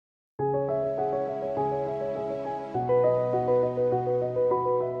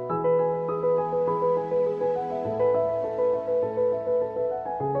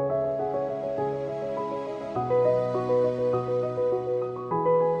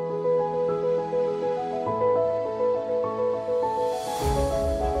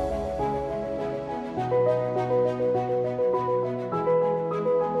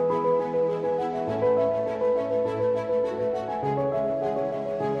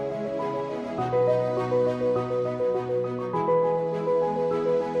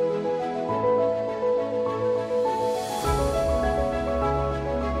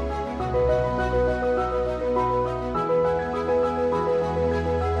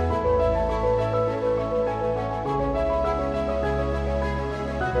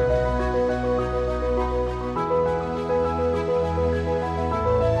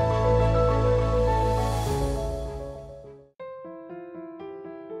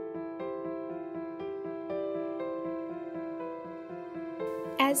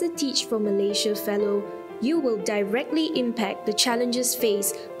As a Teach For Malaysia Fellow, you will directly impact the challenges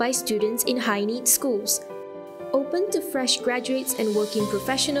faced by students in high-need schools. Open to fresh graduates and working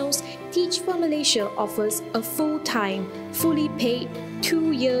professionals, Teach For Malaysia offers a full-time, fully paid,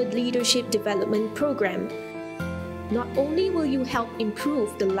 2-year leadership development program. Not only will you help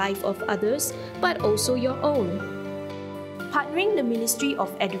improve the life of others, but also your own. Partnering the Ministry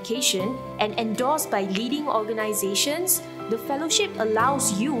of Education and endorsed by leading organizations, the fellowship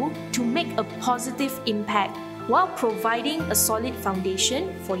allows you to make a positive impact while providing a solid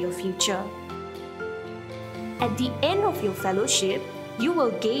foundation for your future. At the end of your fellowship, you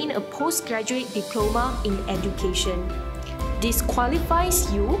will gain a postgraduate diploma in education. This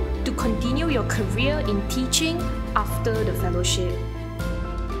qualifies you to continue your career in teaching after the fellowship.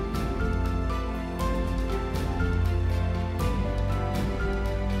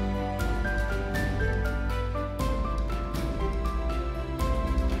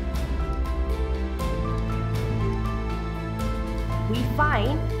 We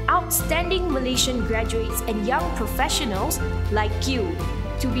find outstanding Malaysian graduates and young professionals like you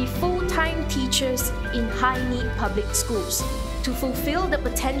to be full-time teachers in high-need public schools to fulfill the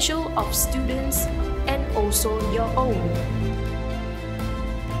potential of students and also your own.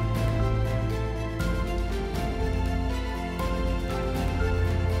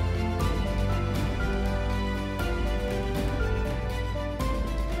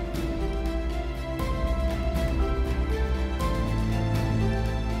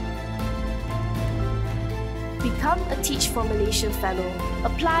 Become a Teach For Malaysia Fellow.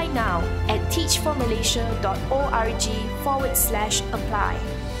 Apply now at teachformalaysia.org/apply.